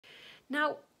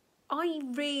Now, I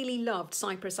really loved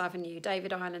Cypress Avenue,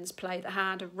 David Ireland's play that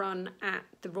had a run at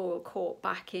the Royal Court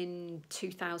back in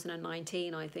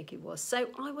 2019, I think it was. So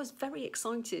I was very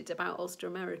excited about Ulster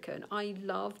American. I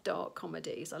love dark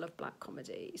comedies. I love black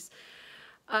comedies.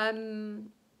 But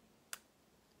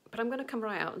I'm going to come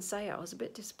right out and say I was a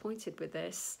bit disappointed with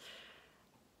this.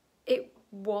 It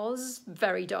was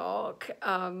very dark,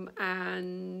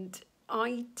 and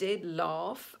I did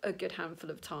laugh a good handful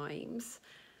of times.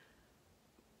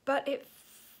 But it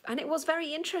was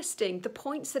very interesting. The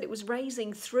points that it was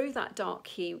raising through that dark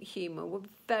humour were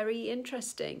very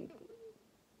interesting.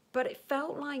 But it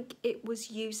felt like it was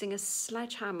using a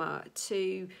sledgehammer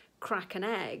to crack an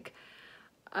egg.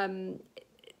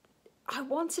 I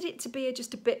wanted it to be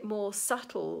just a bit more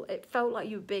subtle. It felt like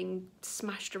you were being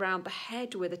smashed around the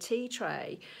head with a tea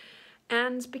tray.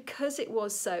 And because it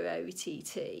was so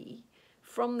OTT,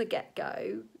 from the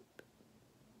get-go,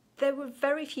 there were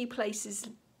very few places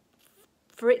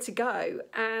for it to go,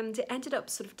 and it ended up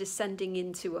sort of descending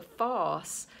into a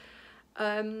farce.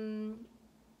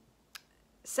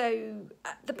 So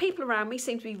the people around me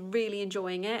seemed to be really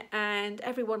enjoying it, and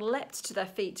everyone leapt to their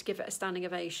feet to give it a standing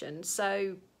ovation.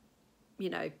 So, you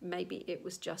know, maybe it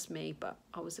was just me, but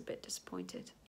I was a bit disappointed.